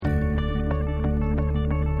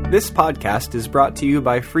This podcast is brought to you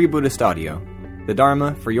by Free Buddhist Audio, the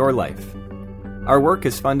Dharma for your life. Our work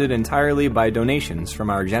is funded entirely by donations from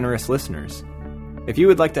our generous listeners. If you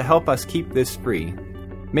would like to help us keep this free,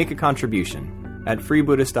 make a contribution at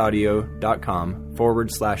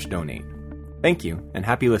freebuddhistaudio.com/donate. Thank you, and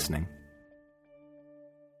happy listening.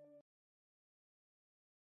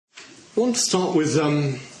 I want to start with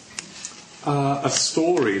a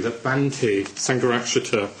story that Bhante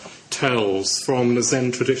Sangharakshita tells from the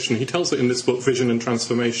Zen tradition. He tells it in this book, Vision and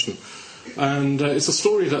Transformation. And it's a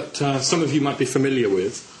story that some of you might be familiar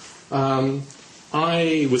with.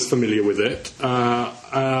 I was familiar with it,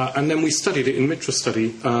 and then we studied it in Mitra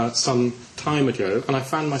study some time ago, and I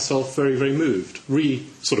found myself very, very moved,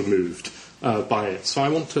 moved by it. So I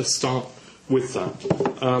want to start with that.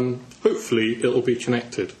 Hopefully it'll be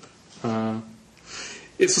connected.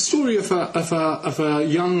 It's a story of a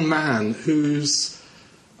young man whose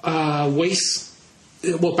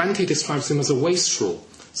Bhante describes him as a wastrel.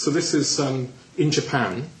 So this is in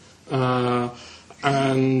Japan,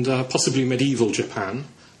 and possibly medieval Japan,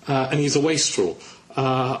 and he's a wastrel.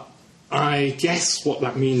 I guess what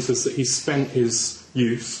that means is that he misspent his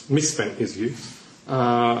youth,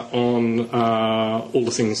 on all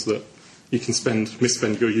the things that you can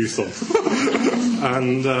misspend your youth on.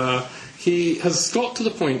 And he has got to the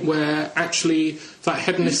point where actually that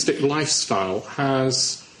hedonistic lifestyle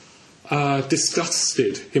has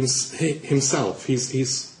disgusted himself.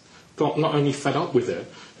 He's got not only fed up with it,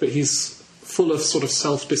 but he's full of sort of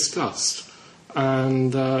self-disgust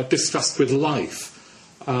and disgust with life.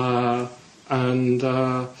 And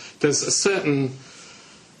there's a certain...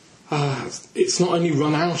 it's not only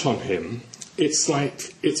run out on him, it's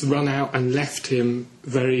like it's run out and left him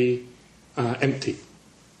very empty.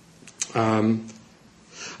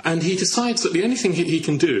 And he decides that the only thing he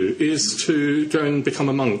can do is to go and become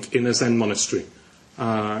a monk in a Zen monastery.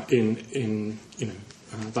 That's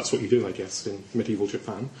what you do, I guess, in medieval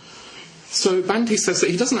Japan. So Bhante says that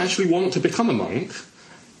he doesn't actually want to become a monk.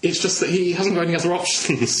 It's just that he hasn't got any other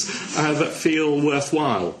options that feel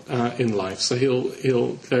worthwhile in life. So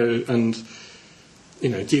he'll go and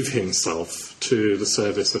give himself to the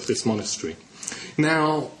service of this monastery.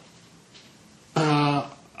 Now,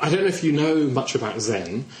 I don't know if you know much about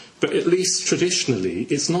Zen, but at least traditionally,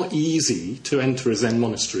 it's not easy to enter a Zen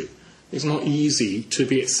monastery. It's not easy to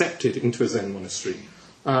be accepted into a Zen monastery.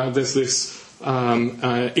 There's this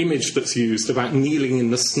image that's used about kneeling in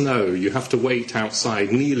the snow. You have to wait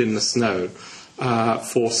outside, kneel in the snow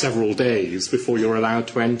for several days before you're allowed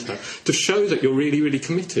to enter, to show that you're really, really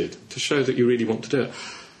committed, to show that you really want to do it.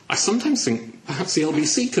 I sometimes think perhaps the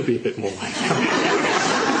LBC could be a bit more like that.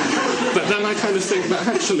 But then I kind of think that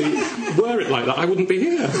actually, were it like that, I wouldn't be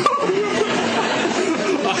here.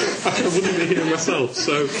 I wouldn't be here myself.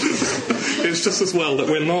 So it's just as well that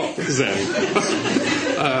we're not Zen.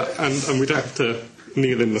 And we don't have to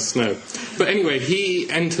kneel in the snow. But anyway, he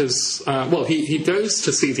enters... he goes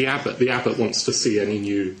to see the abbot. The abbot wants to see any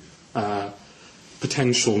new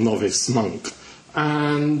potential novice monk.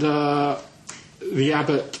 And the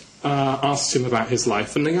abbot... asks him about his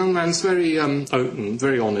life, and the young man's very open,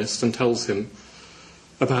 very honest, and tells him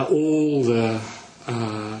about all the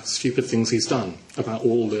stupid things he's done, about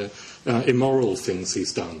all the immoral things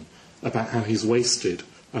he's done, about how he's wasted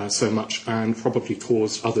so much and probably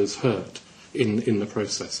caused others hurt in the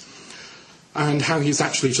process, and how he's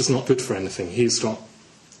actually just not good for anything. He's got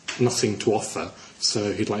nothing to offer,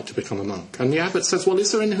 so he'd like to become a monk. And the abbot says, well,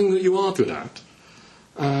 is there anything that you are good at?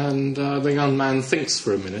 And the young man thinks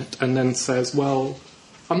for a minute and then says, well,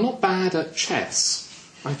 I'm not bad at chess.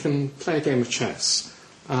 I can play a game of chess.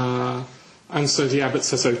 And so the abbot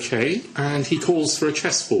says, OK, and he calls for a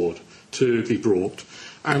chessboard to be brought.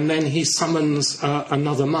 And then he summons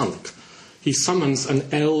another monk. He summons an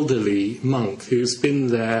elderly monk who's been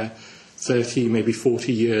there 30, maybe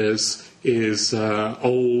 40 years, is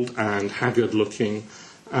old and haggard-looking,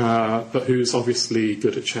 but who's obviously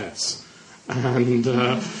good at chess. And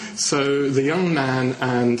so the young man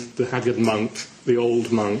and the haggard monk, the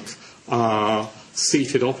old monk, are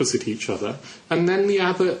seated opposite each other. And then the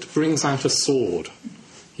abbot brings out a sword.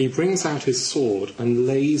 He brings out his sword and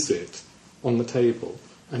lays it on the table.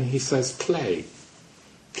 And he says, play,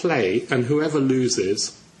 and whoever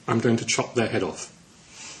loses, I'm going to chop their head off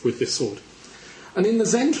with this sword. And in the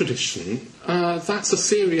Zen tradition, that's a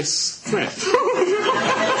serious threat.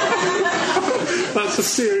 That's a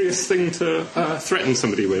serious thing to threaten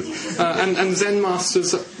somebody with. And Zen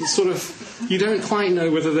masters sort of, you don't quite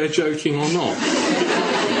know whether they're joking or not.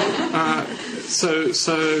 So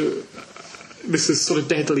this is sort of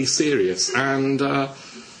deadly serious. And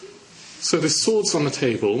so there's swords on the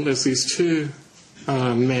table. There's these two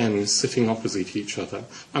men sitting opposite each other,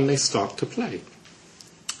 and they start to play.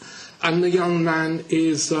 And the young man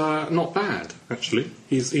is not bad, actually.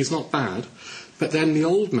 He's not bad. But then the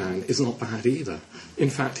old man is not bad either. In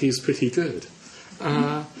fact, he's pretty good.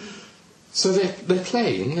 So they're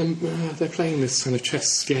playing, and they're playing this kind of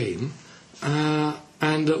chess game.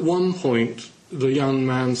 And at one point, the young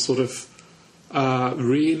man sort of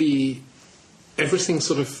really, everything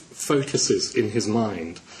sort of focuses in his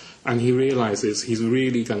mind, and he realises he's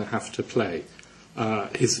really going to have to play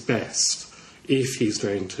his best if he's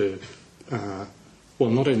going to,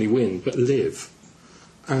 not only win, but live.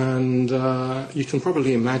 And you can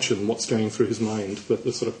probably imagine what's going through his mind,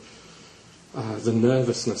 the sort of the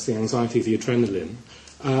nervousness, the anxiety, the adrenaline.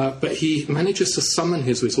 But he manages to summon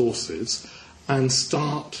his resources and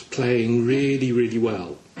start playing really, really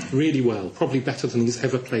well, probably better than he's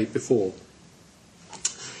ever played before.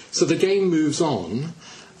 So the game moves on,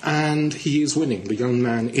 and he is winning. The young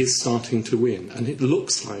man is starting to win, and it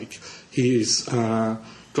looks like he's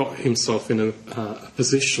got himself in a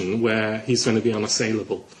position where he's going to be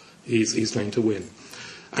unassailable. He's going to win.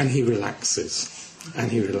 And he relaxes,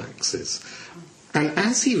 and he relaxes. And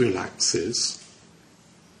as he relaxes,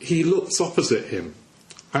 he looks opposite him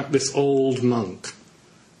at this old monk,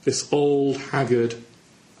 this old haggard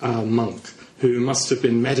monk who must have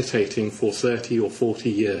been meditating for 30 or 40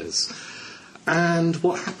 years. And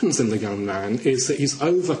what happens in the young man is that he's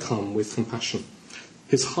overcome with compassion.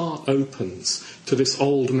 His heart opens to this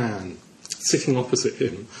old man sitting opposite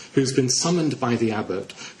him, who's been summoned by the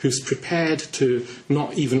abbot, who's prepared to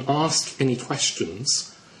not even ask any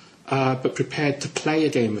questions, but prepared to play a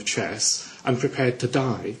game of chess and prepared to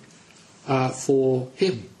die for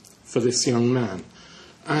him, for this young man.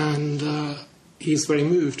 And he's very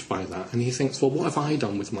moved by that, and he thinks, well, what have I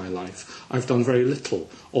done with my life? I've done very little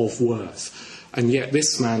of worth. And yet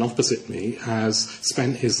this man opposite me has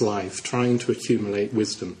spent his life trying to accumulate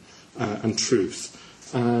wisdom and truth.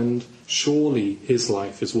 And surely his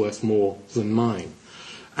life is worth more than mine.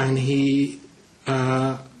 And he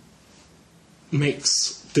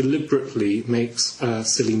deliberately makes a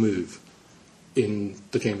silly move in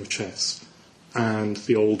the game of chess. And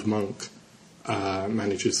the old monk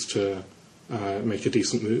manages to make a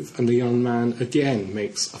decent move. And the young man again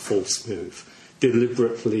makes a false move,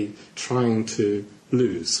 deliberately trying to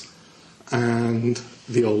lose. And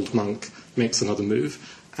the old monk makes another move,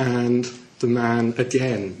 and the man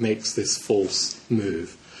again makes this false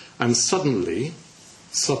move. And suddenly,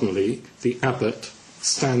 the abbot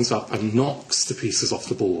stands up and knocks the pieces off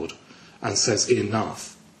the board and says,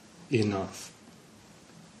 enough, enough.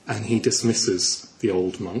 And he dismisses the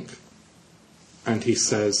old monk, and he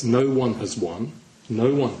says, no one has won,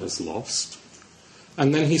 no one has lost.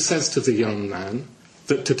 And then he says to the young man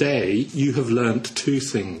that today you have learnt two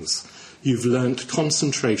things. You've learnt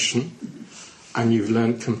concentration and you've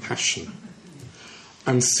learnt compassion.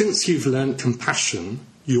 And since you've learnt compassion,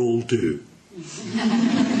 you'll do.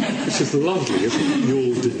 Which is lovely, isn't it?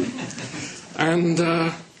 You'll do. And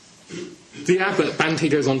the abbot, Bhante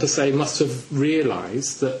goes on to say, must have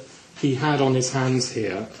realised that he had on his hands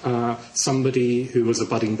here somebody who was a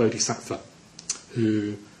budding Bodhisattva,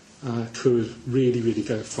 who could really, really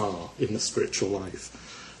go far in the spiritual life.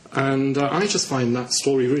 And I just find that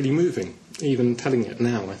story really moving. Even telling it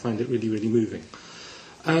now, I find it really, really moving.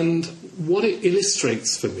 And what it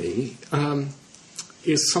illustrates for me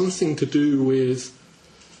is something to do with,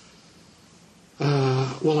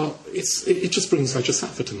 it just brings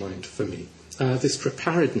Vajrasattva to mind for me. This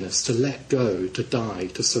preparedness to let go, to die,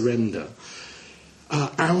 to surrender,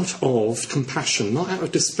 out of compassion, not out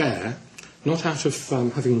of despair, not out of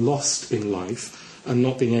having lost in life and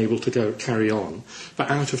not being able to carry on, but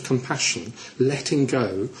out of compassion, letting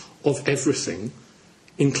go of everything,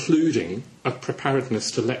 including a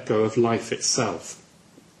preparedness to let go of life itself.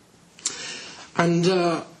 And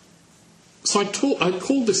so I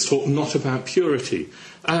called this talk Not About Purity.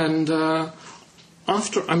 And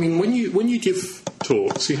when you give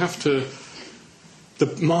talks, you have to, the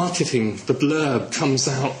marketing, the blurb comes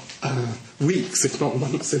out weeks, if not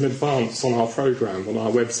months in advance on our programme, on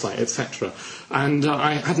our website, etc. And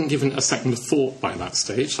I hadn't given it a second thought by that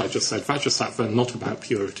stage. So I just said, Vajrasattva, not about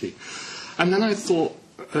purity. And then I thought,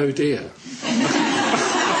 oh dear.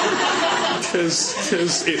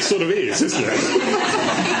 Because it sort of is, isn't it?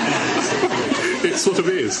 It sort of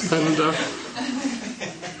is. And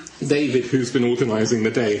David, who's been organising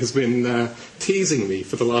the day, has been teasing me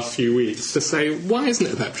for the last few weeks to say, why isn't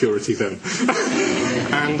it about purity then?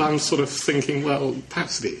 And I'm sort of thinking, well,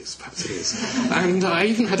 perhaps it is. And I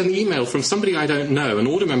even had an email from somebody I don't know, an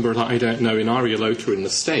order member that I don't know in Arya Loka in the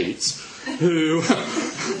States, who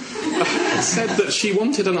said that she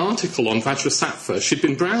wanted an article on Vajrasattva. She'd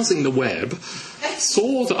been browsing the web,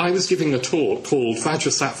 saw that I was giving a talk called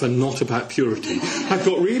Vajrasattva Not About Purity. I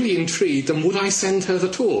got really intrigued, and would I send her the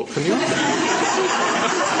talk?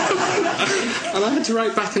 And I had to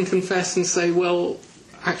write back and confess and say, well,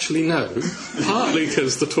 actually no. Partly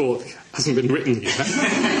because the talk hasn't been written yet,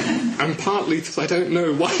 and partly because I don't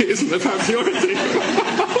know why it isn't about purity.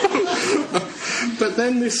 But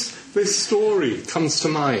then this story comes to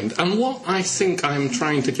mind, and what I think I'm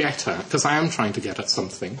trying to get at, because I am trying to get at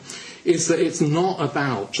something, is that it's not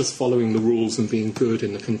about just following the rules and being good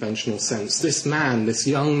in the conventional sense. This man, this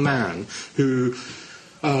young man who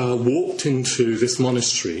walked into this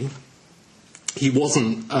monastery, he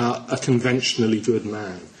wasn't a conventionally good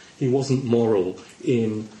man. He wasn't moral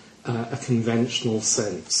in a conventional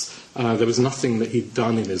sense. There was nothing that he'd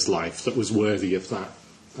done in his life that was worthy of that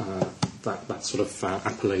sort of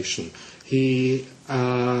appellation. He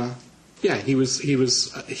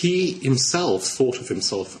himself thought of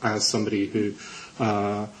himself as somebody who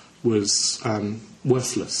was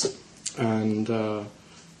worthless, and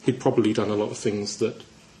he'd probably done a lot of things that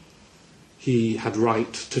he had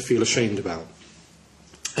right to feel ashamed about.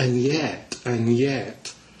 And yet,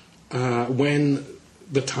 when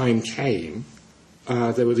the time came,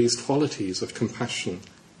 there were these qualities of compassion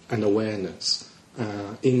and awareness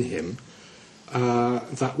in him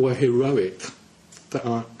that were heroic, that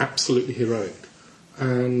are absolutely heroic.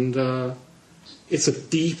 And it's a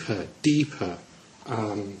deeper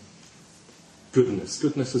goodness.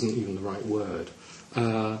 Goodness isn't even the right word.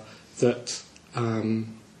 That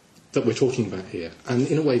we're talking about here. And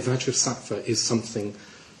in a way, Vajrasattva is something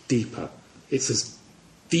deeper. It's as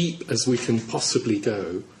deep as we can possibly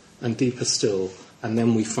go, and deeper still, and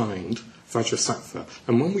then we find Vajrasattva.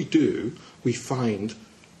 And when we do, we find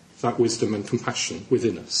that wisdom and compassion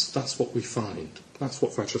within us. That's what we find. That's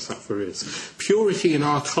what Vajrasattva is. Purity in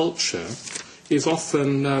our culture is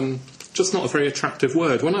often just not a very attractive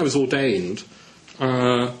word. When I was ordained,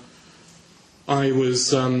 I took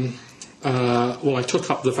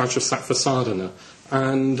up the Vajrasattva sadhana,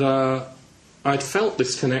 and I'd felt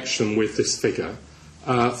this connection with this figure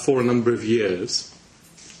for a number of years,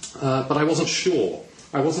 but I wasn't sure.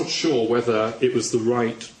 I wasn't sure whether it was the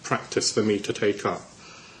right practice for me to take up.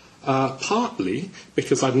 Partly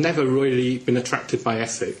because I'd never really been attracted by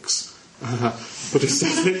ethics, Buddhist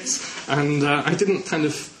ethics, and I didn't kind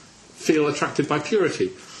of feel attracted by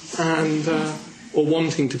purity, and or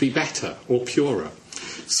wanting to be better or purer.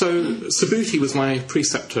 So Subhuti was my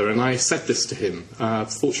preceptor, and I said this to him,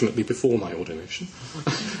 fortunately before my ordination.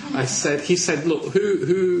 He said, look,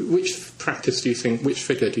 which practice do you think, which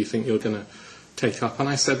figure do you think you're going to take up? And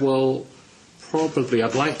I said, well, probably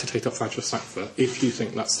I'd like to take up Vajrasattva if you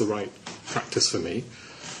think that's the right practice for me.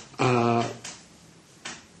 And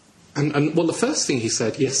the first thing he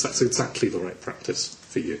said, yes, that's exactly the right practice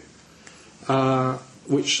for you,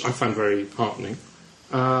 which I found very heartening.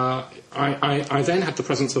 I then had the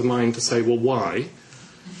presence of mind to say, well, why?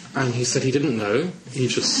 And he said he didn't know.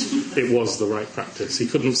 It was the right practice. He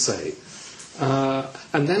couldn't say.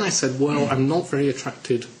 And then I said, well, I'm not very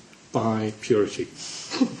attracted by purity.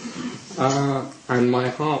 And my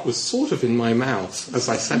heart was sort of in my mouth as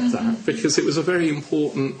I said that, because it was a very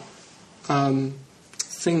important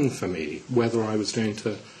thing for me, whether I was going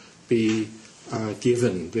to be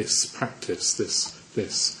given this practice,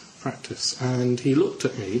 this practice. And he looked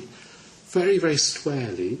at me very, very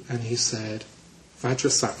squarely, and he said,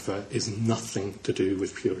 Vajrasattva is nothing to do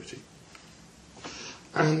with purity.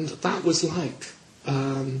 And that was like,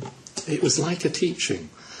 it was like a teaching.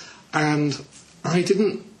 And I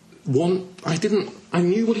knew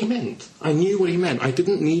what he meant. I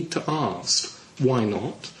didn't need to ask, why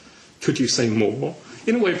not? Could you say more?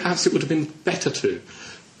 In a way, perhaps it would have been better to.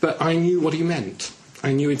 But I knew what he meant.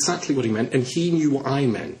 I knew exactly what he meant, and he knew what I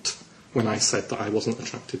meant when I said that I wasn't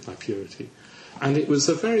attracted by purity. And it was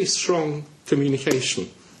a very strong communication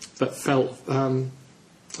that felt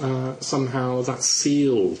somehow that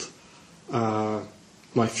sealed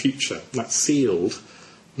my future, that sealed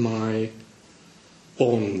my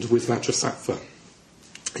bond with Vajrasattva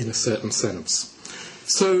in a certain sense.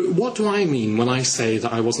 So what do I mean when I say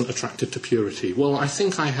that I wasn't attracted to purity? Well, I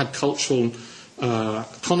think I had cultural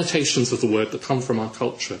connotations of the word that come from our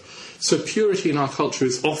culture. So purity in our culture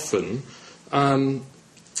is often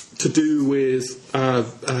to do with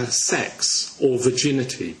sex or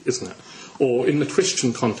virginity, isn't it? Or in the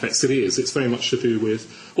Christian context it is. It's very much to do with,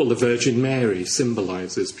 well, the Virgin Mary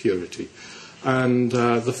symbolises purity. And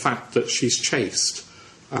the fact that she's chaste,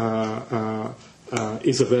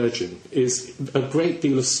 is a virgin, is a great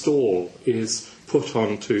deal of store is put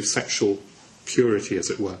onto sexual purity, as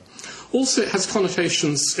it were. Also, it has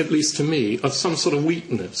connotations, at least to me, of some sort of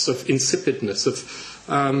weakness, of insipidness, of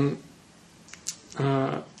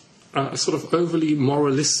a sort of overly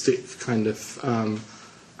moralistic kind of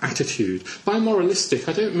attitude. By moralistic,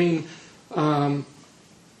 I don't mean...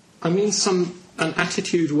 I mean an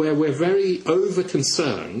attitude where we're very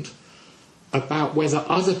over-concerned about whether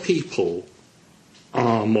other people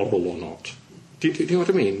are moral or not. Do you know what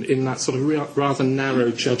I mean? In that sort of rather narrow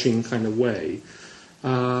judging kind of way.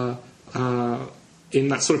 In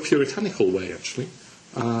that sort of puritanical way, actually.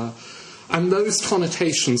 And those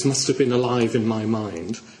connotations must have been alive in my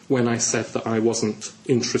mind when I said that I wasn't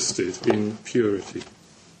interested in purity.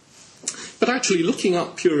 But actually, looking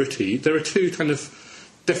up purity, there are two kind of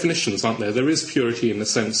definitions, aren't there? There is purity in the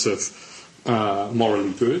sense of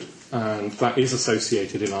morally good, and that is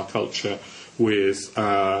associated in our culture with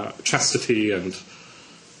chastity and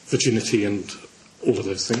virginity and all of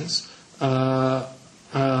those things. But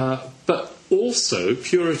also,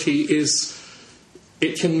 purity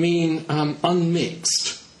it can mean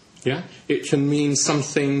unmixed. Yeah? It can mean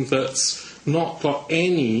something that's not got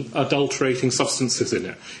any adulterating substances in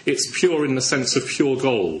it. It's pure in the sense of pure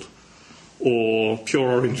gold or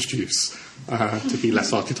pure orange juice, to be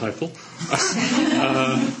less archetypal.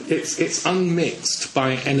 It's unmixed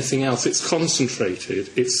by anything else. It's concentrated.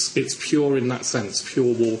 It's pure in that sense,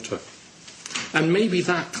 pure water. And maybe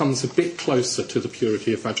that comes a bit closer to the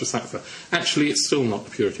purity of Vajrasattva. Actually, it's still not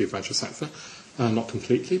the purity of Vajrasattva, not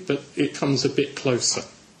completely, but it comes a bit closer.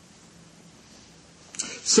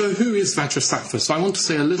 So who is Vajrasattva? So I want to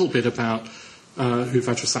say a little bit about who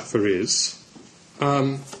Vajrasattva is,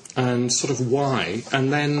 and sort of why,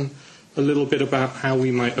 and then a little bit about how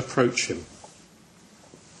we might approach him.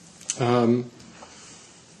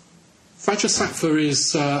 Vajrasattva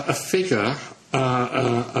is a figure,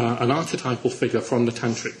 an archetypal figure from the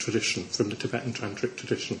Tantric tradition, from the Tibetan Tantric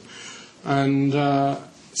tradition. And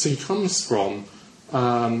so he comes from,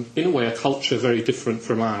 in a way, a culture very different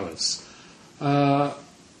from ours.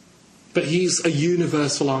 But he's a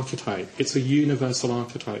universal archetype. It's a universal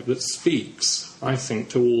archetype that speaks, I think,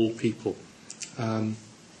 to all people.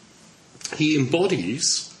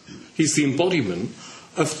 He's the embodiment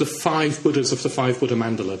of the 5 Buddhas of the 5 Buddha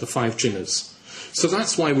mandala, the 5 jhanas. So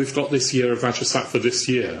that's why we've got this year of Vajrasattva this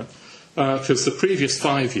year, because the previous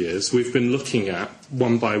 5 years we've been looking at,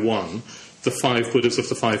 one by one, the 5 Buddhas of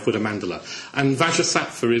the 5 Buddha mandala. And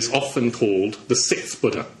Vajrasattva is often called the 6th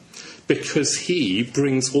Buddha, because he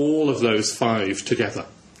brings all of those 5 together.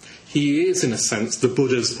 He is, in a sense, the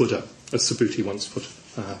Buddha's Buddha, as Subhuti once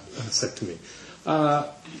said to me.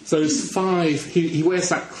 Those 5, he wears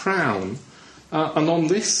that crown, and on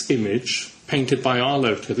this image, painted by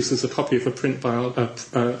Arloka, this is a copy of a painting by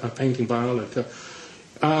Arloka,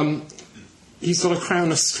 he's got a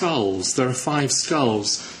crown of skulls. There are 5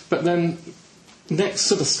 skulls, but then next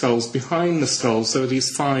to the skulls, behind the skulls, there are these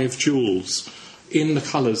 5 jewels in the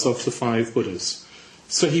colours of the 5 Buddhas.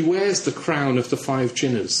 So he wears the crown of the 5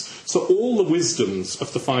 jhanas. So all the wisdoms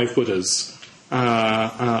of the 5 Buddhas,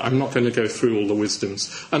 I'm not going to go through all the wisdoms,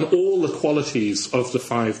 and all the qualities of the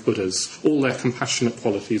 5 Buddhas, all their compassionate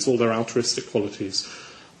qualities, all their altruistic qualities,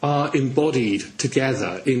 are embodied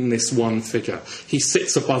together in this one figure. He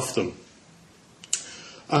sits above them.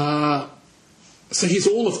 So he's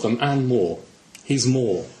all of them and more. He's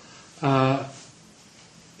more.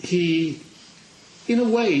 In a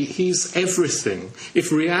way, he's everything.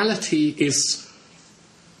 If reality is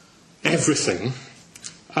everything,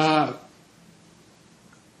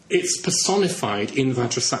 it's personified in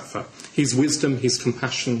Vajrasattva. He's wisdom, he's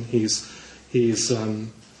compassion, he's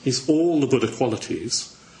all the Buddha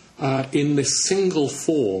qualities in this single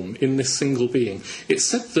form, in this single being. It's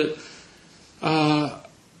said that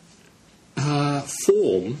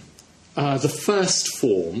the first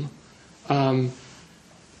form,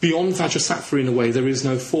 beyond Vajrasattva in a way, there is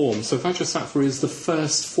no form. So Vajrasattva is the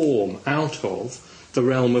first form out of the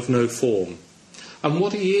realm of no form. And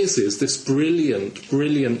what he is this brilliant,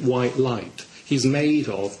 brilliant white light. He's made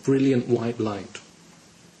of brilliant white light.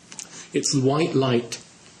 It's white light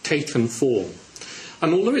taken form.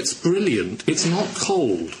 And although it's brilliant, it's not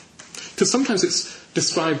cold. Because sometimes it's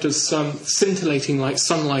described as scintillating like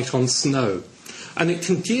sunlight on snow. And it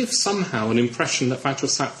can give somehow an impression that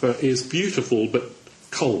Vajrasattva is beautiful but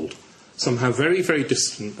cold. Somehow very, very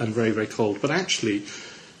distant and very, very cold. But actually,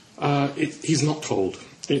 he's not cold.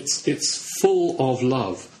 It's full of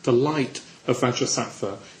love. The light of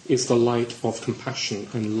Vajrasattva is the light of compassion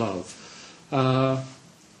and love.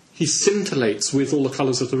 He scintillates with all the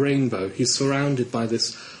colours of the rainbow. He's surrounded by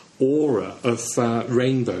this aura of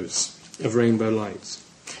rainbows, of rainbow lights.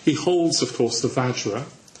 He holds, of course, the Vajra,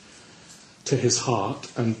 to his heart,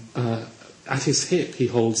 and at his hip he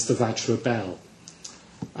holds the Vajra bell.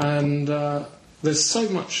 And there's so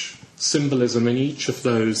much symbolism in each of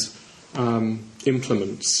those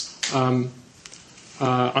implements. I'm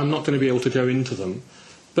not going to be able to go into them.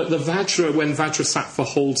 But the Vajra, when Vajrasattva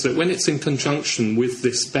holds it, when it's in conjunction with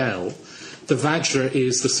this bell, the Vajra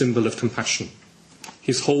is the symbol of compassion.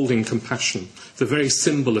 He's holding compassion, the very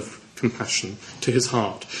symbol of compassion, to his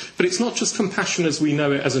heart. But it's not just compassion as we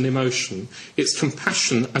know it as an emotion, it's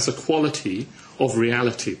compassion as a quality of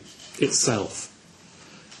reality itself.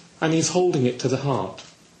 And he's holding it to the heart.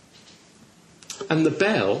 And the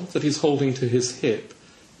bell that he's holding to his hip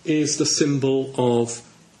is the symbol of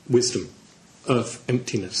wisdom, of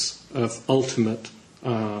emptiness, of ultimate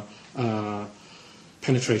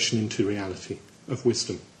penetration into reality, of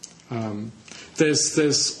wisdom.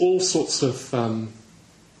 There's all sorts of more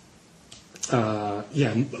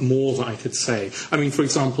that I could say. I mean, for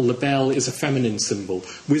example, the bell is a feminine symbol.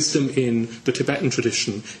 Wisdom in the Tibetan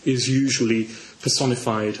tradition is usually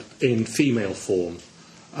personified in female form,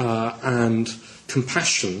 and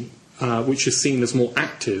compassion, which is seen as more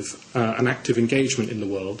active, an active engagement in the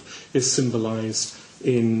world, is symbolised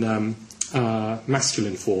in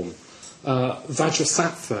masculine form.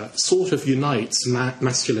 Vajrasattva sort of unites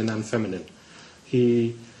masculine and feminine.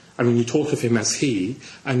 You talk of him as he,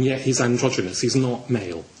 and yet he's androgynous. He's not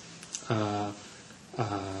male.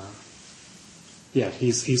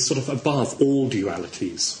 He's sort of above all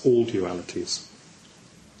dualities.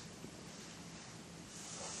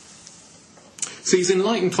 So he's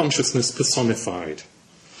enlightened consciousness personified.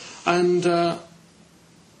 And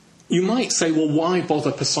you might say, well, why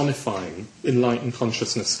bother personifying enlightened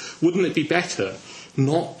consciousness? Wouldn't it be better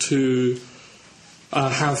not to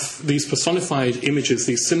have these personified images,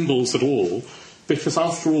 these symbols at all? Because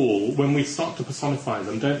after all, when we start to personify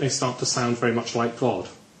them, don't they start to sound very much like God?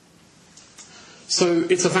 So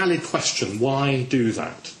it's a valid question. Why do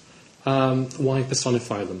that? Why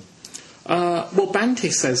personify them? Well,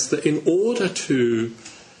 Bhante says that in order to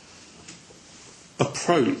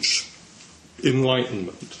approach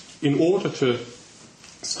enlightenment, in order to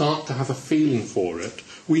start to have a feeling for it,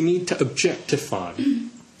 we need to objectify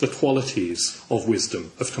the qualities of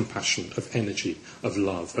wisdom, of compassion, of energy, of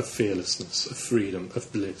love, of fearlessness, of freedom,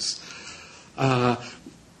 of bliss.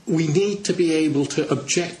 We need to be able to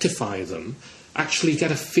objectify them, actually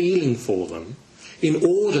get a feeling for them, in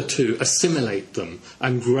order to assimilate them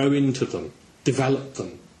and grow into them, develop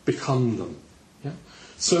them, become them. Yeah?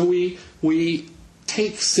 So we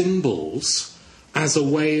take symbols as a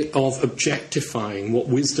way of objectifying what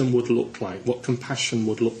wisdom would look like, what compassion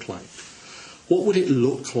would look like. What would it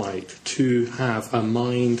look like to have a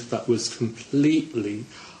mind that was completely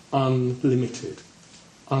unlimited,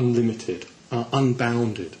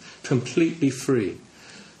 unbounded, completely free?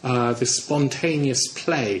 This spontaneous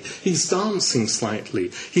play. He's dancing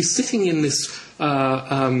slightly. He's sitting in this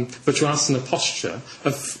Vajrasana posture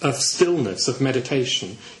of stillness, of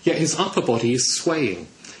meditation, yet his upper body is swaying.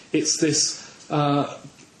 It's this...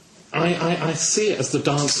 I see it as the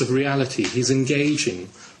dance of reality. He's engaging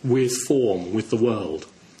with form, with the world.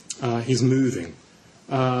 He's moving.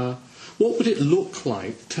 What would it look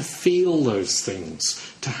like to feel those things?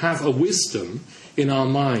 To have a wisdom in our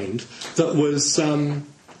mind that was...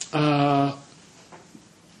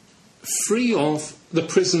 free of the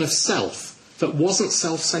prison of self, that wasn't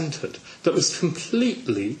self-centred, that was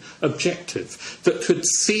completely objective, that could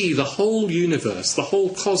see the whole universe, the whole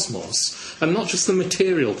cosmos, and not just the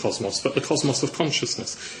material cosmos, but the cosmos of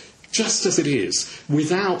consciousness, just as it is,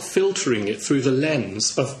 without filtering it through the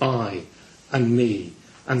lens of I and me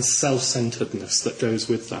and self-centredness that goes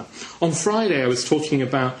with that. On Friday I was talking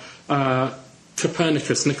about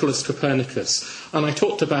Nicholas Copernicus, and I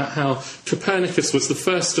talked about how Copernicus was the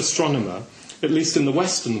first astronomer, at least in the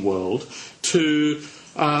Western world, to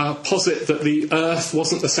posit that the Earth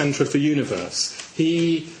wasn't the centre of the universe.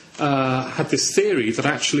 He had this theory that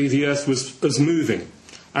actually the Earth was moving,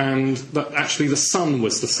 and that actually the Sun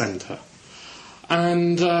was the centre.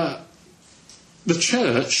 And the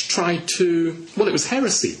Church tried to... Well, it was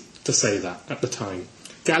heresy to say that at the time.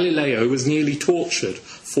 Galileo was nearly tortured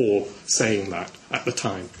for saying that at the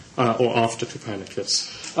time, or after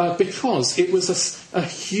Copernicus, because it was a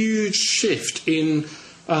huge shift in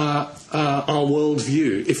our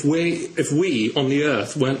worldview. If we on the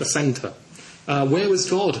earth weren't the centre, where was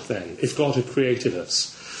God then, if God had created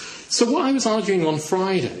us? So what I was arguing on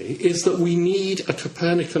Friday is that we need a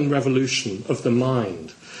Copernican revolution of the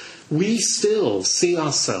mind. We still see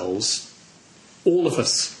ourselves, all of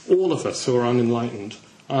us who are unenlightened,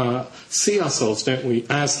 see ourselves, don't we,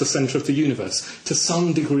 as the centre of the universe to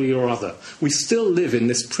some degree or other. We still live in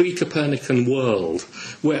this pre-Copernican world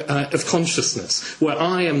of consciousness, where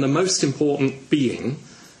I am the most important being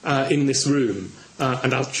in this room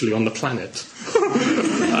and actually on the planet.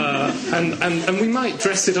 And we might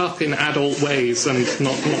dress it up in adult ways and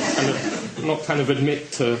not kind of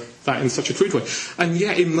admit to that in such a crude way. And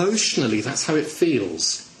yet, emotionally, that's how it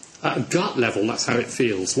feels. At a gut level, that's how it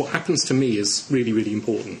feels. What happens to me is really, really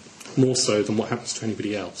important, more so than what happens to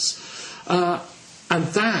anybody else. And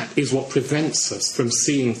that is what prevents us from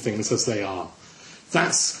seeing things as they are.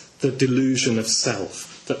 That's the delusion of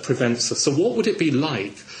self that prevents us. So what would it be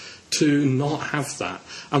like to not have that?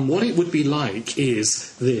 And what it would be like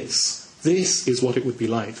is this. This is what it would be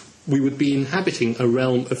like. We would be inhabiting a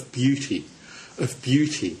realm of beauty,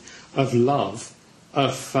 of love,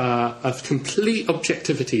 of complete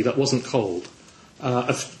objectivity that wasn't cold,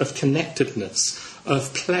 of connectedness,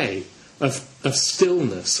 of play, of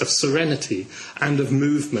stillness, of serenity, and of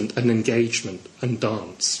movement and engagement and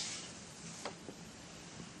dance.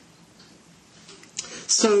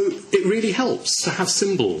 So it really helps to have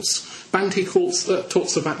symbols. Bhante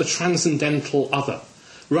talks about the transcendental other.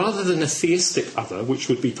 Rather than a theistic other, which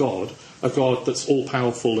would be God, a God that's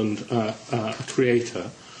all-powerful and a creator,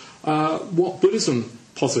 what Buddhism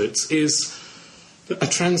posits is a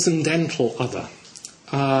transcendental other.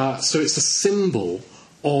 So it's a symbol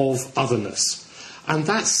of otherness. And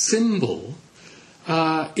that symbol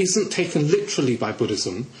isn't taken literally by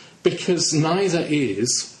Buddhism, because neither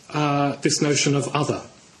is this notion of other.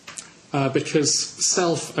 Because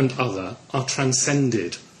self and other are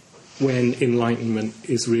transcended when enlightenment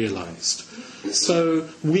is realised. So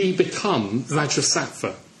we become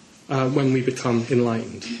Vajrasattva when we become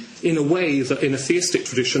enlightened, in a way that in a theistic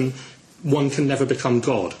tradition one can never become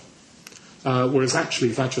God. Whereas actually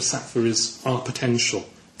Vajrasattva is our potential.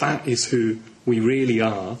 That is who we really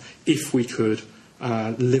are if we could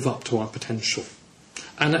live up to our potential.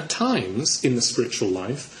 And at times in the spiritual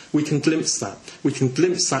life we can glimpse that. We can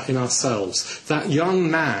glimpse that in ourselves. That young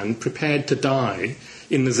man prepared to die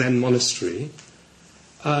in the Zen monastery,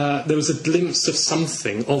 there was a glimpse of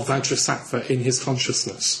something of Vajrasattva in his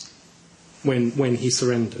consciousness when he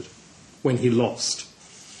surrendered, when he lost.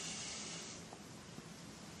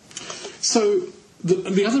 So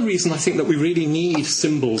the other reason I think that we really need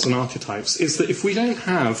symbols and archetypes is that if we don't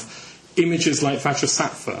have images like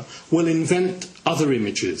Vajrasattva, we'll invent other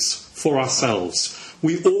images for ourselves.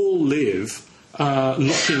 We all live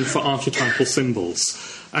looking for archetypal symbols.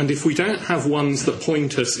 And if we don't have ones that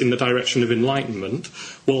point us in the direction of enlightenment,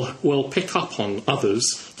 we'll pick up on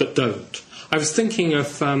others that don't. I was thinking of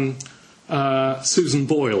Susan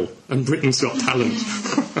Boyle and Britain's Got Talent.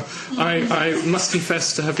 I must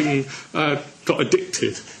confess to having got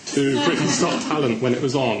addicted to Britain's Got Talent when it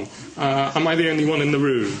was on. Am I the only one in the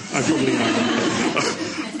room? I probably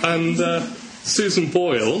am. And Susan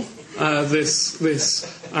Boyle, this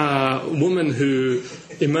woman who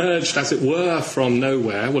emerged, as it were, from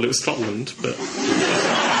nowhere. Well, it was Scotland, but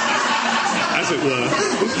as it were,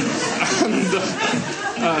 and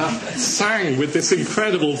sang with this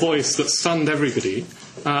incredible voice that stunned everybody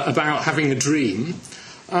about having a dream,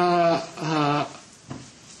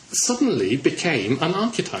 suddenly became an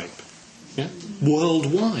archetype,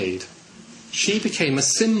 worldwide. She became a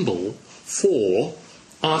symbol for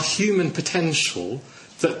our human potential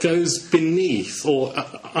that goes beneath or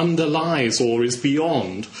underlies or is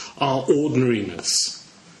beyond our ordinariness.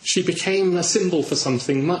 She became a symbol for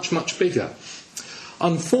something much, much bigger.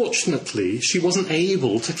 Unfortunately, she wasn't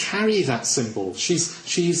able to carry that symbol. She's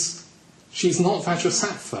not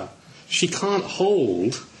Vajrasattva. She can't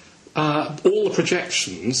hold all the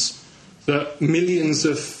projections that millions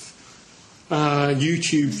of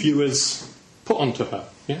YouTube viewers put onto her.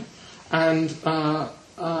 Yeah? And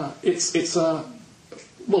it's a...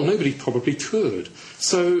 Well, nobody probably could.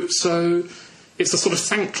 So it's a sort of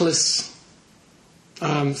thankless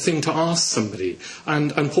thing to ask somebody,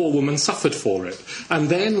 and poor woman suffered for it. And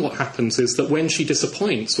then what happens is that when she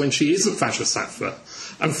disappoints, when she isn't Vajrasattva,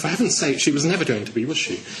 and for heaven's sake, she was never going to be, was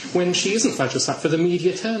she? When she isn't Vajrasattva, the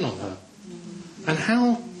media turn on her. And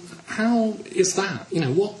how is that?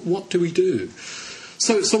 What do we do?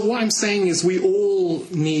 So what I'm saying is we all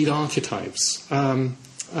need archetypes.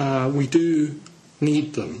 We do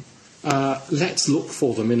need them. Let's look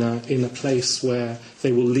for them in a place where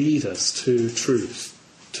they will lead us to truth,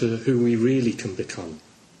 to who we really can become.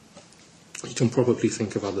 You can probably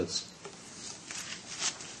think of others.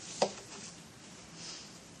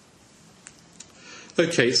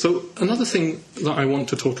 Okay, so another thing that I want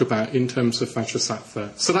to talk about in terms of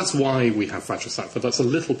Vajrasattva, so that's why we have Vajrasattva, that's a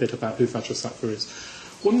little bit about who Vajrasattva is.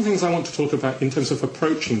 one of the things I want to talk about in terms of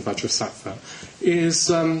approaching Vajrasattva is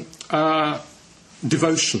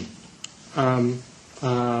devotion,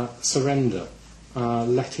 surrender,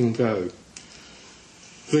 letting go.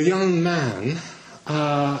 The young man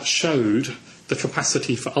showed the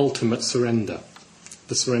capacity for ultimate surrender,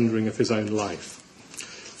 the surrendering of his own life.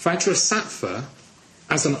 Vajrasattva,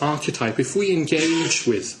 as an archetype, if we engage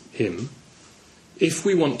with him, if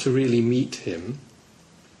we want to really meet him,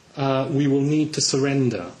 we will need to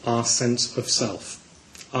surrender our sense of self,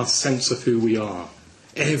 our sense of who we are,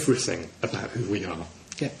 everything about who we are.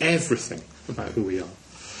 Yeah, everything about who we are.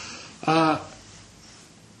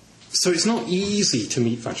 So it's not easy to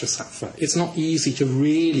meet Vajrasattva. It's not easy to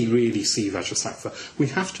really, really see Vajrasattva. We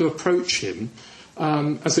have to approach him,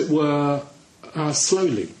 as it were,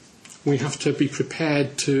 slowly. We have to be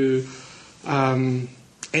prepared to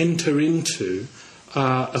enter into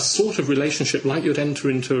a sort of relationship like you'd enter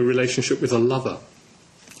into a relationship with a lover.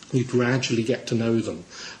 You gradually get to know them.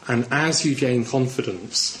 And as you gain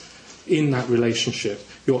confidence in that relationship,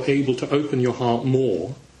 you're able to open your heart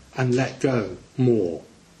more and let go more.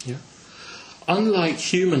 Yeah? Unlike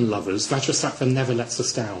human lovers, Vajrasattva never lets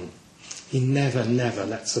us down. He never, never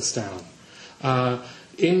lets us down.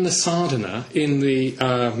 In the sadhana, in the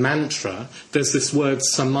mantra, there's this word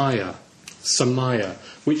samaya,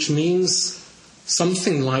 which means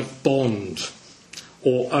something like bond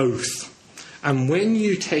or oath. And when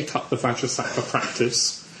you take up the Vajrasattva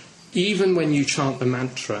practice, even when you chant the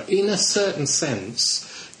mantra, in a certain sense,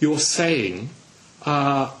 you're saying,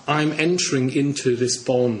 I'm entering into this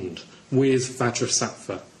bond with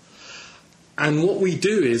Vajrasattva. And what we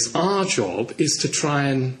do is, our job is to try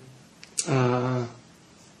and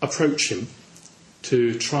approach him,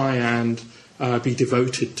 to try and be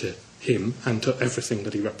devoted to him and to everything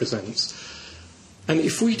that he represents. And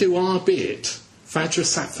if we do our bit,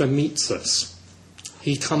 Vajrasattva meets us.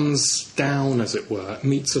 He comes down, as it were,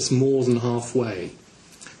 meets us more than halfway.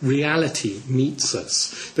 Reality meets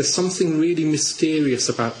us. There's something really mysterious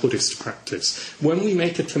about Buddhist practice. When we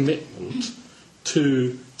make a commitment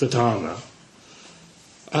to the Dharma,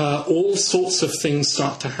 all sorts of things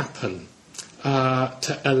start to happen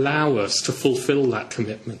to allow us to fulfill that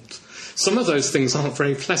commitment. Some of those things aren't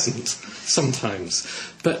very pleasant sometimes,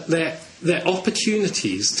 but they're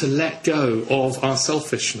opportunities to let go of our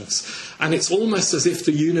selfishness. And it's almost as if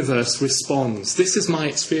the universe responds. This is my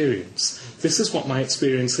experience. This is what my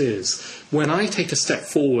experience is. When I take a step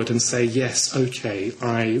forward and say, yes, okay,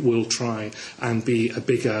 I will try and be a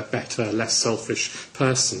bigger, better, less selfish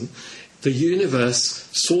person, the universe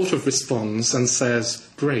sort of responds and says,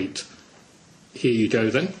 great, here you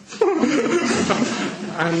go then.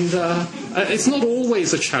 And it's not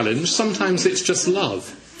always a challenge. Sometimes it's just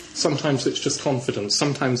love. Sometimes it's just confidence.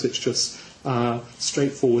 Sometimes it's just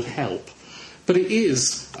straightforward help. But it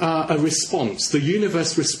is a response. The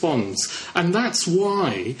universe responds. And that's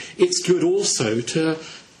why it's good also to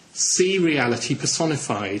see reality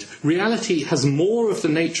personified. Reality has more of the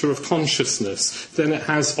nature of consciousness than it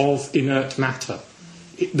has of inert matter.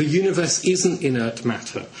 The universe isn't inert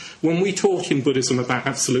matter. When we talk in Buddhism about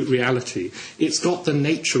absolute reality, it's got the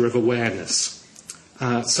nature of awareness.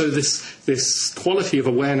 So this quality of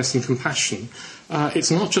awareness and compassion,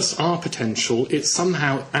 it's not just our potential, it's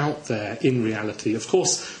somehow out there in reality. Of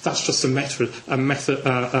course, that's just a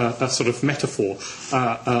sort of metaphor,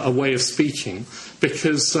 a way of speaking,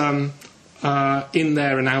 because in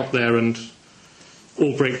there and out there and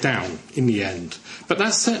all break down in the end. But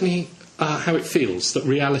that's certainly how it feels, that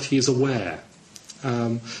reality is aware.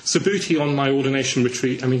 Subhuti on my ordination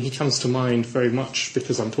retreat, I mean, he comes to mind very much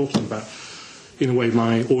because I'm talking about, in a way,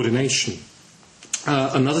 my ordination.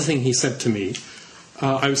 Another thing he said to me,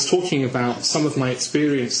 I was talking about some of my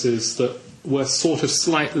experiences that were sort of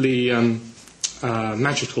slightly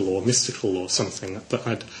magical or mystical or something that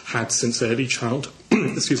I'd had since early childhood.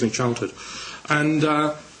 And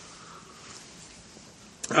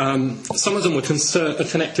some of them were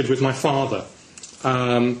connected with my father.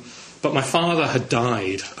 But my father had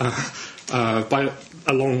died by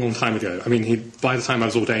a long, long time ago. I mean, by the time I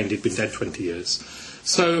was ordained, he'd been dead 20 years.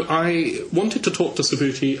 So I wanted to talk to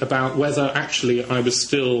Subhuti about whether actually I was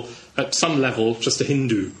still, at some level, just a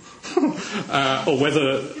Hindu, or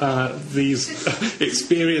whether these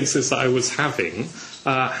experiences that I was having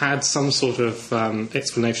had some sort of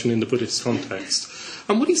explanation in the Buddhist context.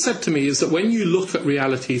 And what he said to me is that when you look at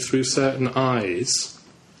reality through certain eyes,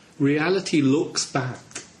 reality looks back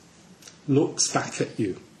at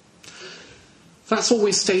you. That's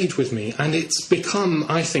always stayed with me, and it's become,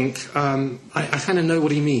 I think, I kind of know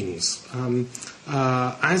what he means.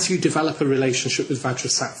 As you develop a relationship with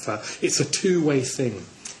Vajrasattva, it's a two-way thing.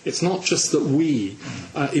 It's not just that we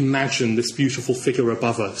imagine this beautiful figure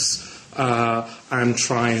above us and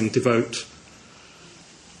try and devote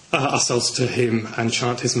ourselves to him and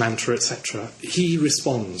chant his mantra, etc. He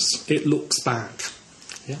responds. It looks back.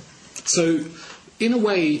 Yeah? So, in a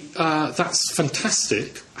way, that's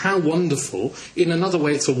fantastic. How wonderful. In another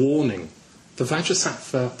way, it's a warning. The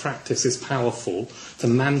Vajrasattva practice is powerful. The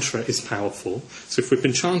mantra is powerful. So if we've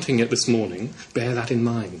been chanting it this morning, bear that in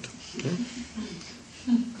mind. Okay?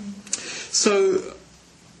 So,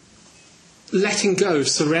 letting go,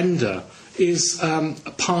 surrender, is a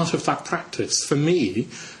part of that practice. For me,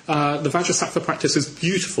 the Vajrasattva practice is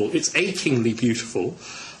beautiful. It's achingly beautiful.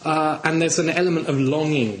 And there's an element of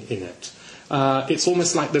longing in it. It's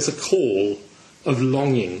almost like there's a call of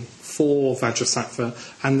longing for Vajrasattva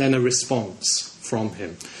and then a response from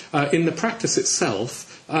him. In the practice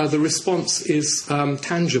itself, the response is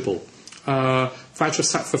tangible.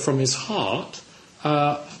 Vajrasattva from his heart,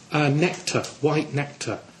 nectar, white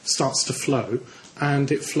nectar, starts to flow,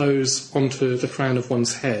 and it flows onto the crown of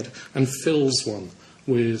one's head and fills one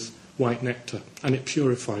with white nectar, and it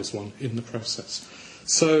purifies one in the process.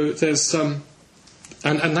 So there's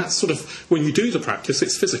and that's sort of, when you do the practice,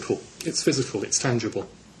 it's physical, it's tangible.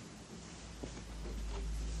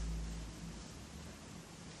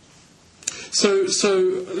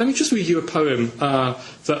 So let me just read you a poem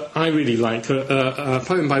that I really like, a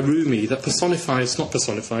poem by Rumi that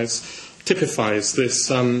typifies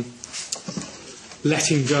this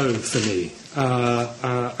letting go for me.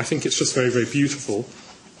 I think it's just very, very beautiful.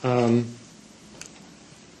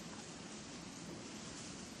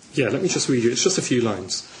 Let me just read you. It's just a few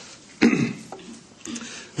lines.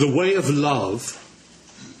 The way of love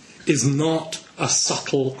is not a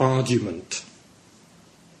subtle argument.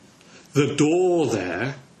 The door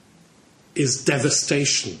there is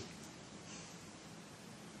devastation.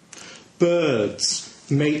 Birds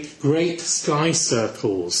make great sky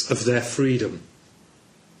circles of their freedom.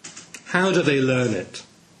 How do they learn it?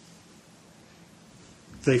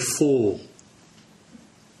 They fall.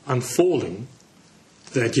 And falling,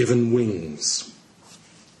 they're given wings.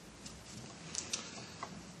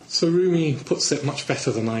 So Rumi puts it much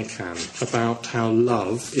better than I can about how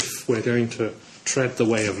love, if we're going to tread the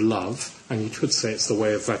way of love, and you could say it's the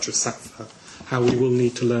way of Vajrasattva, how we will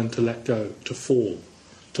need to learn to let go, to fall.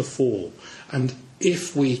 And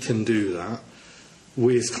if we can do that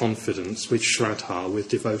with confidence, with shraddha, with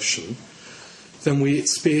devotion, then we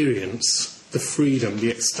experience the freedom, the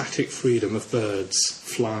ecstatic freedom of birds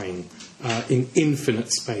flying in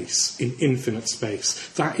infinite space.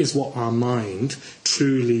 That is what our mind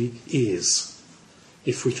truly is.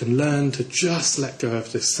 If we can learn to just let go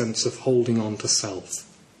of this sense of holding on to self,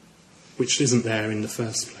 which isn't there in the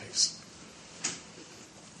first place.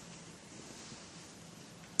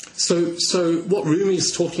 So what Rumi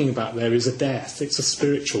is talking about there is a death. It's a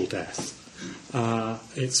spiritual death.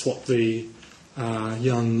 It's what the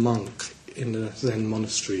young monk in the Zen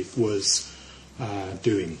monastery was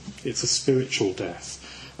doing. It's a spiritual death.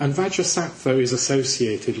 And Vajrasattva is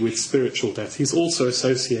associated with spiritual death. He's also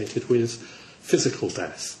associated with physical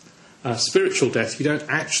death. Spiritual death, you don't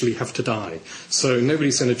actually have to die. So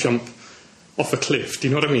nobody's going to jump off a cliff, do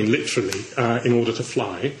you know what I mean, literally, in order to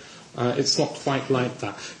fly. It's not quite like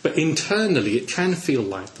that. But internally, it can feel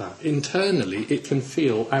like that. Internally, it can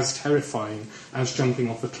feel as terrifying as jumping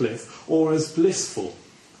off a cliff, or as blissful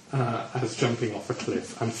as jumping off a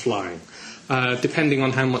cliff and flying, depending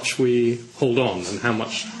on how much we hold on and how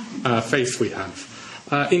much faith we have.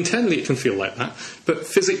 Internally, it can feel like that, but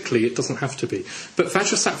physically, it doesn't have to be. But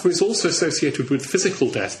Vajrasattva is also associated with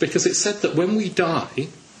physical death, because it's said that when we die,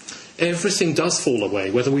 everything does fall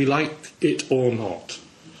away, whether we like it or not.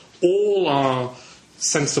 All our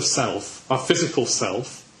sense of self, our physical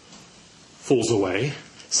self, falls away.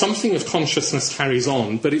 Something of consciousness carries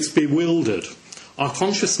on, but it's bewildered. Our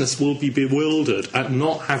consciousness will be bewildered at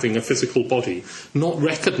not having a physical body, not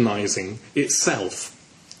recognising itself.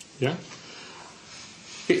 Yeah?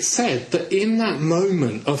 It's said that in that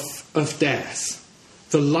moment of death,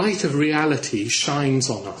 the light of reality shines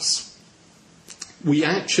on us. We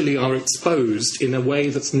actually are exposed in a way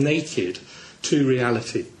that's naked to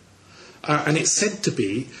reality. And it's said to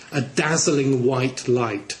be a dazzling white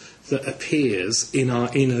light that appears in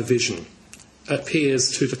our inner vision,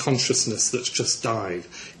 appears to the consciousness that's just died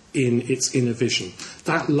in its inner vision.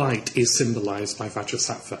 That light is symbolised by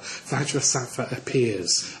Vajrasattva. Vajrasattva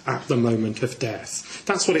appears at the moment of death.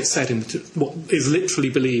 That's what it's said in what is literally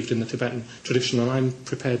believed in the Tibetan tradition, and I'm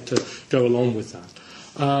prepared to go along with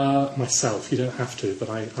that. Myself, you don't have to, but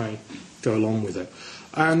I go along with it.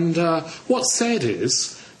 And what's said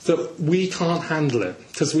is that we can't handle it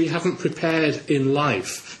because we haven't prepared in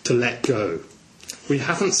life to let go. We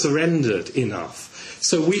haven't surrendered enough.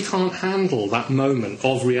 So we can't handle that moment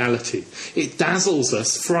of reality. It dazzles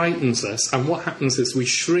us, frightens us, and what happens is we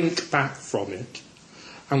shrink back from it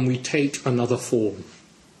and we take another form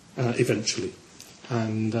eventually.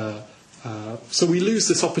 And so we lose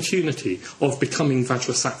this opportunity of becoming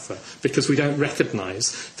Vajrasattva because we don't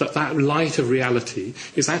recognise that that light of reality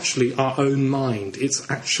is actually our own mind. It's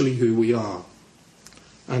actually who we are.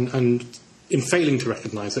 And in failing to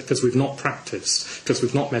recognise it, because we've not practised, because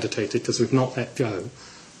we've not meditated, because we've not let go,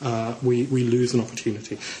 we lose an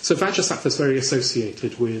opportunity. So Vajrasattva is very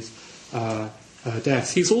associated with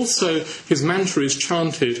death. He's also, his mantra is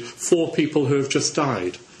chanted for people who have just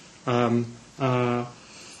died.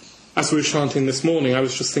 As we were chanting this morning, I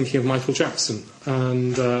was just thinking of Michael Jackson.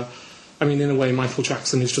 And, I mean, in a way, Michael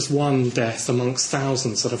Jackson is just one death amongst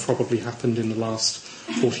thousands that have probably happened in the last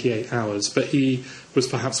 48 hours. But he was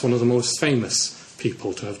perhaps one of the most famous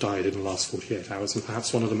people to have died in the last 48 hours, and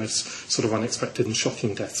perhaps one of the most sort of unexpected and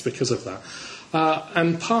shocking deaths because of that.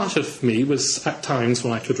 And part of me was, at times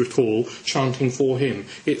when I could recall, chanting for him.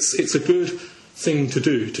 It's a good thing to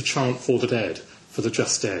do, to chant for the dead, for the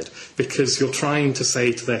just dead, because you're trying to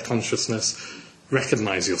say to their consciousness,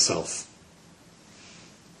 recognise yourself.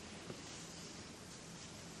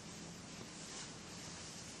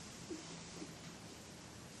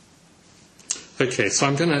 Okay, so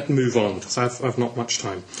I'm going to move on because I've not much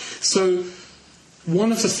time. So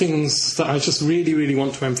one of the things that I just really, really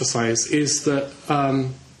want to emphasise is that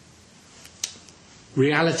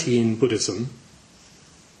reality in Buddhism,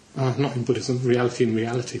 not in Buddhism, reality in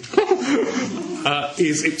reality,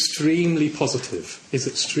 is extremely positive,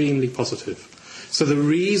 So the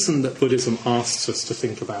reason that Buddhism asks us to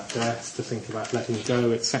think about death, to think about letting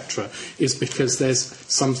go, etc., is because there's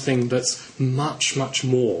something that's much, much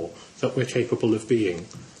more that we're capable of being,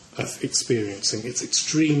 of experiencing. It's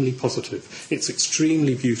extremely positive. It's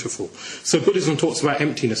extremely beautiful. So Buddhism talks about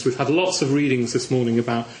emptiness. We've had lots of readings this morning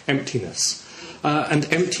about emptiness.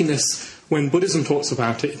 And emptiness, when Buddhism talks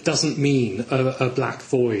about it, it doesn't mean a black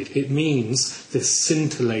void. It means this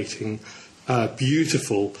scintillating,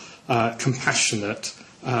 beautiful, compassionate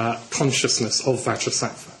consciousness of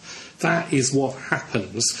Vajrasattva. That is what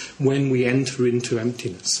happens when we enter into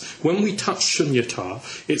emptiness. When we touch shunyata,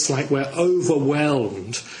 it's like we're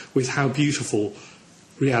overwhelmed with how beautiful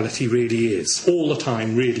reality really is. All the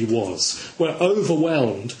time really was. We're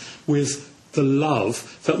overwhelmed with the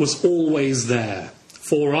love that was always there.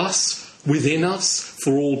 For us, within us,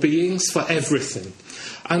 for all beings, for everything.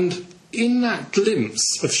 And in that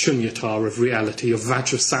glimpse of shunyata, of reality, of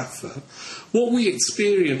Vajrasattva, what we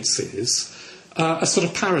experience is a sort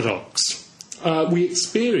of paradox. We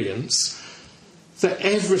experience that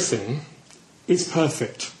everything is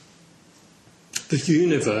perfect. The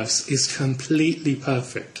universe is completely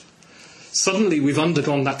perfect. Suddenly we've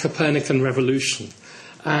undergone that Copernican revolution,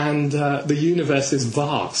 and the universe is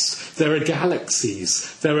vast. There are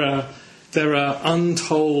galaxies. There are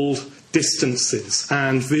untold distances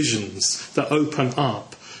and visions that open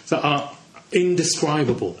up that are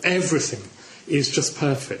indescribable. Everything is just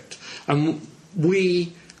perfect. And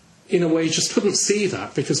we, in a way, just couldn't see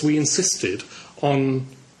that because we insisted on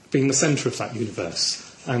being the centre of that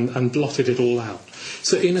universe and blotted it all out.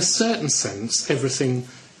 So in a certain sense, everything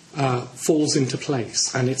falls into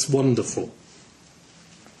place and it's wonderful.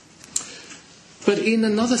 But in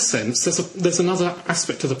another sense, there's another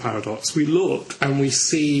aspect of the paradox. We look and we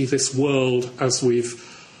see this world as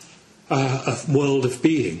a world of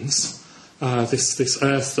beings, this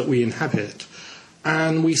earth that we inhabit,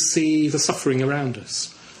 and we see the suffering around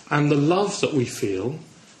us. And the love that we feel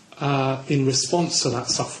in response to that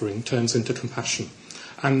suffering turns into compassion.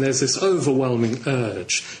 And there's this overwhelming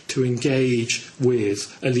urge to engage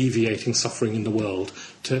with alleviating suffering in the world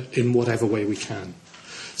in whatever way we can.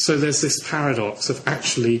 So there's this paradox of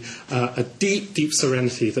actually a deep, deep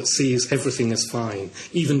serenity that sees everything as fine.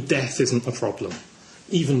 Even death isn't a problem.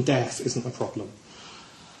 Even death isn't a problem.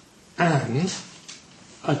 And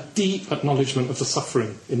a deep acknowledgement of the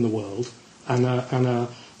suffering in the world and a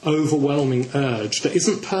overwhelming urge that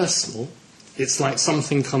isn't personal. It's like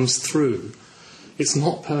something comes through. It's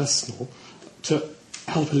not personal, to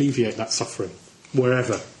help alleviate that suffering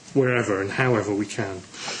wherever and however we can.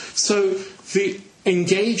 So the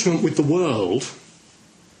engagement with the world,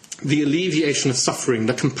 the alleviation of suffering,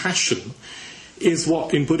 the compassion, is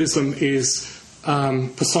what in Buddhism is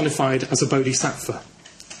personified as a bodhisattva.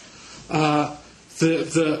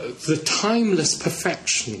 The timeless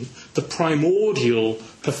perfection, the primordial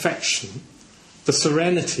perfection, the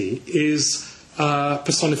serenity is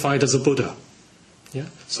personified as a Buddha. Yeah?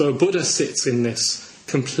 So a Buddha sits in this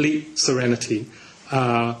complete serenity.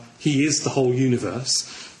 He is the whole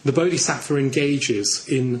universe. The Bodhisattva engages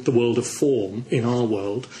in the world of form, in our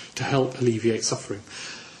world, to help alleviate suffering.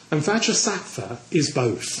 And Vajrasattva is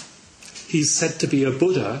both. He's said to be a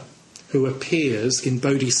Buddha who appears in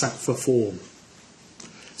Bodhisattva form.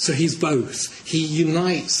 So he's both. He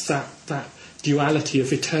unites that duality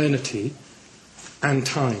of eternity and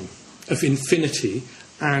time, of infinity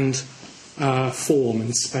and form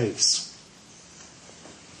and space,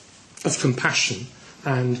 of compassion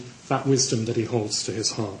and that wisdom that he holds to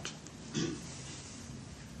his heart.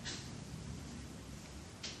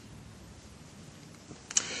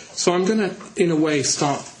 So I'm going to, in a way,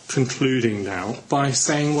 start concluding now by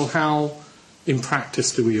saying, well, how in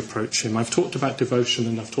practice do we approach him? I've talked about devotion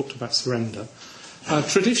and I've talked about surrender.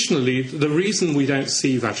 Traditionally, the reason we don't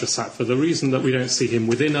see Vajrasattva, the reason that we don't see him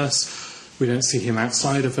within us, we don't see him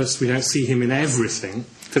outside of us, we don't see him in everything,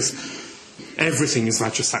 because everything is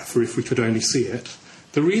Vajrasattva if we could only see it.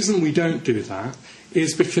 The reason we don't do that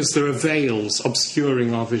is because there are veils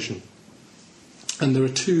obscuring our vision. And there are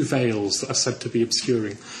two veils that are said to be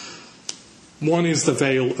obscuring. One is the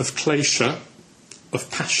veil of klesha,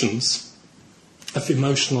 of passions, of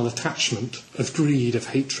emotional attachment, of greed, of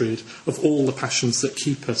hatred, of all the passions that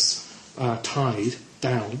keep us tied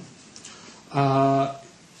down.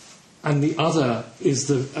 And the other is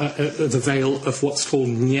the veil of what's called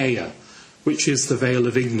jnana, which is the veil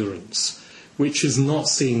of ignorance, which is not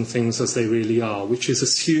seeing things as they really are, which is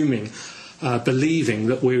assuming, believing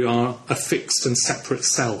that we are a fixed and separate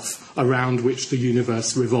self around which the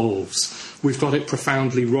universe revolves. We've got it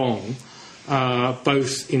profoundly wrong,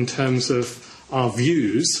 both in terms of our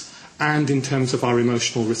views and in terms of our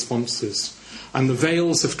emotional responses. And the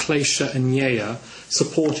veils of klesha and jnana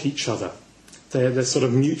support each other. They sort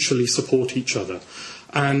of mutually support each other.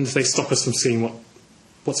 And they stop us from seeing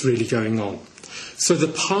what's really going on. So the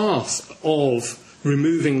path of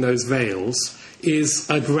removing those veils is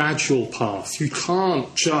a gradual path. You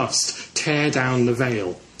can't just tear down the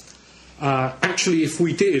veil. Actually, if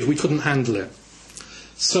we did, we couldn't handle it.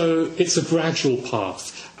 So it's a gradual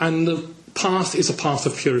path. And the path is a path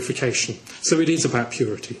of purification. So it is about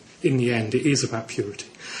purity. In the end, it is about purity.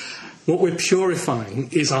 What we're purifying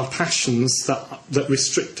is our passions that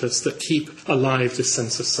restrict us, that keep alive this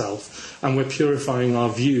sense of self. And we're purifying our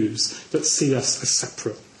views that see us as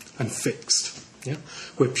separate and fixed. Yeah?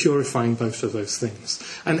 We're purifying both of those things.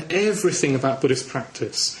 And everything about Buddhist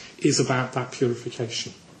practice is about that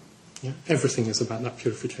purification. Yeah? Everything is about that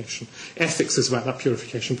purification. Ethics is about that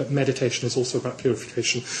purification, but meditation is also about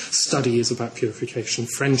purification. Study is about purification.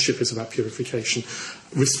 Friendship is about purification.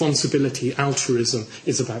 Responsibility, altruism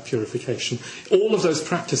is about purification. All of those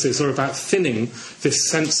practices are about thinning this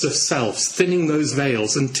sense of self, thinning those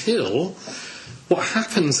veils until what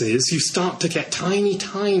happens is you start to get tiny,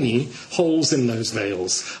 tiny holes in those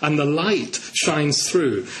veils, and the light shines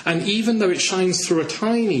through. And even though it shines through a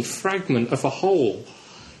tiny fragment of a hole,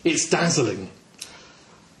 it's dazzling,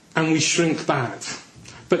 and we shrink back.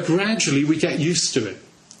 But gradually we get used to it.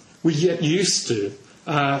 We get used to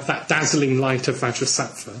that dazzling light of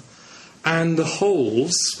Vajrasattva, and the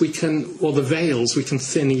holes the veils we can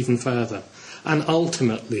thin even further. And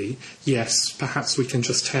ultimately, yes, perhaps we can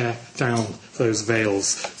just tear down those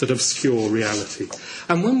veils that obscure reality.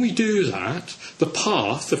 And when we do that, the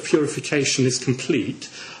path of purification is complete,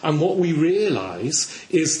 and what we realise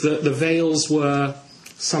is that the veils were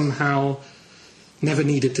somehow never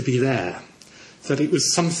needed to be there, that it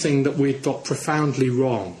was something that we'd got profoundly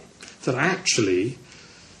wrong, that actually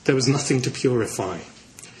there was nothing to purify.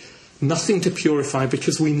 Nothing to purify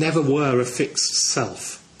because we never were a fixed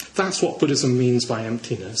self. That's what Buddhism means by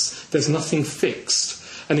emptiness. There's nothing fixed.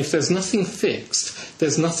 And if there's nothing fixed,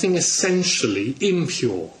 there's nothing essentially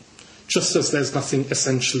impure, just as there's nothing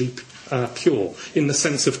essentially pure in the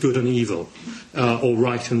sense of good and evil, or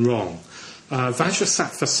right and wrong.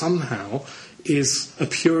 Vajrasattva somehow is a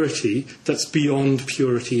purity that's beyond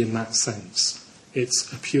purity in that sense.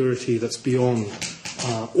 It's a purity that's beyond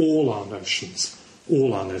all our notions,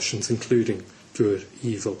 including good,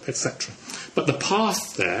 evil, etc. But the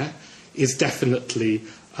path there is definitely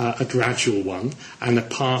a gradual one, and a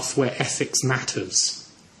path where ethics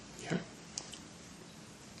matters. Yeah?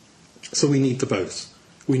 So we need the both.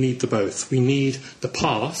 We need the both. We need the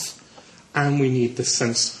path, and we need the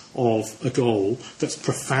sense of a goal that's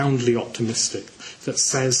profoundly optimistic, that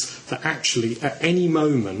says that actually at any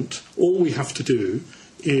moment all we have to do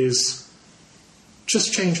is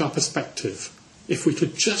just change our perspective. If we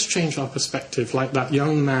could just change our perspective, like that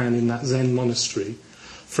young man in that Zen monastery,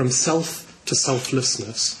 from self to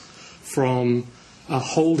selflessness, from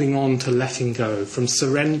holding on to letting go, from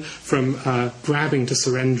grabbing to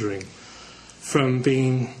surrendering, from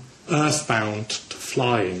being earthbound to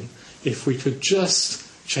flying, if we could just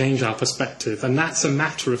change our perspective, and that's a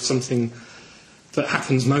matter of something that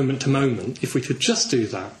happens moment to moment, if we could just do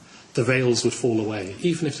that, the veils would fall away.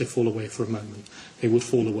 Even if they fall away for a moment, they would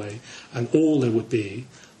fall away, and all there would be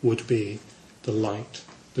the light,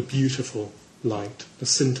 the beautiful light, the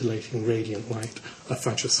scintillating, radiant light of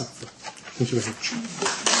Vajrasattva. Thank you very much.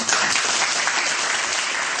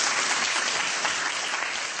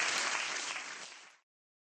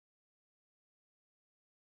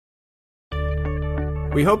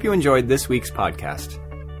 We hope you enjoyed this week's podcast.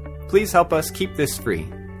 Please help us keep this free.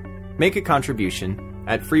 Make a contribution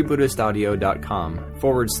at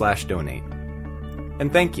freebuddhistaudio.com/donate.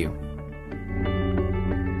 And thank you.